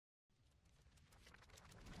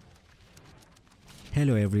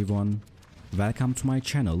Hello everyone, welcome to my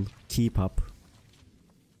channel, keep up.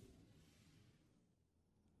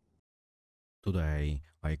 Today,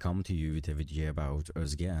 I come to you with a video about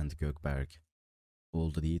Özge and Gökberk. All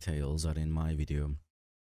the details are in my video.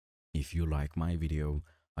 If you like my video,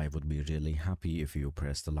 I would be really happy if you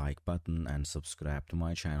press the like button and subscribe to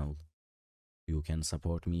my channel. You can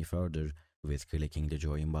support me further with clicking the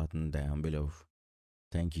join button down below.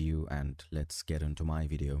 Thank you and let's get into my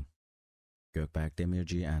video. Gökberk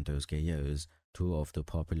Demirci and Özge Yağız, two of the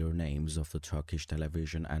popular names of the Turkish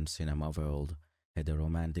television and cinema world, had a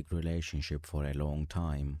romantic relationship for a long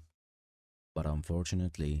time. But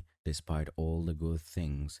unfortunately, despite all the good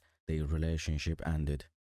things, their relationship ended.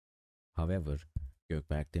 However,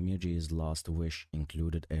 Gökberk Demirci's last wish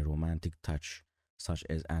included a romantic touch, such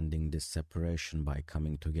as ending this separation by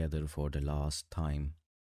coming together for the last time.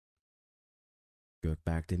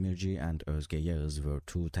 Gökberk Demirci and Özge Yağız were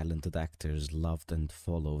two talented actors loved and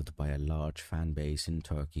followed by a large fan base in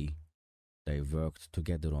Turkey. They worked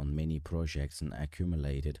together on many projects and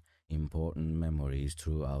accumulated important memories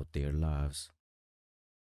throughout their lives.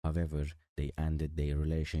 However, they ended their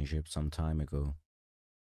relationship some time ago.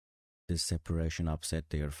 This separation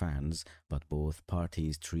upset their fans, but both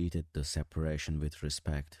parties treated the separation with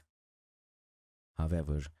respect.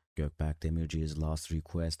 However, Gökberk Demirci's last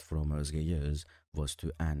request from Özge Yağız was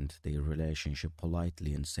to end their relationship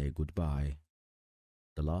politely and say goodbye.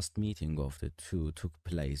 The last meeting of the two took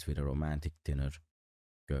place with a romantic dinner.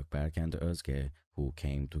 Gökberk and Özge, who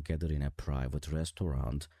came together in a private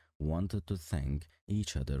restaurant, wanted to thank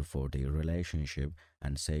each other for their relationship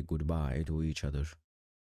and say goodbye to each other.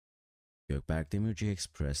 Gökberk Demirci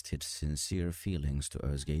expressed his sincere feelings to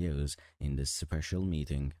Özge Yağız in this special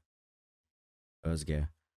meeting. Özge,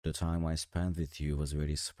 the time I spent with you was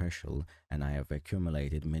very special and I have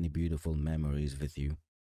accumulated many beautiful memories with you.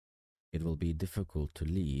 It will be difficult to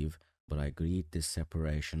leave, but I greet this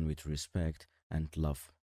separation with respect and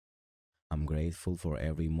love. I'm grateful for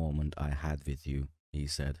every moment I had with you, he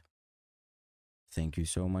said. Thank you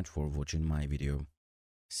so much for watching my video.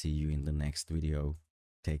 See you in the next video.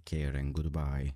 Take care and goodbye.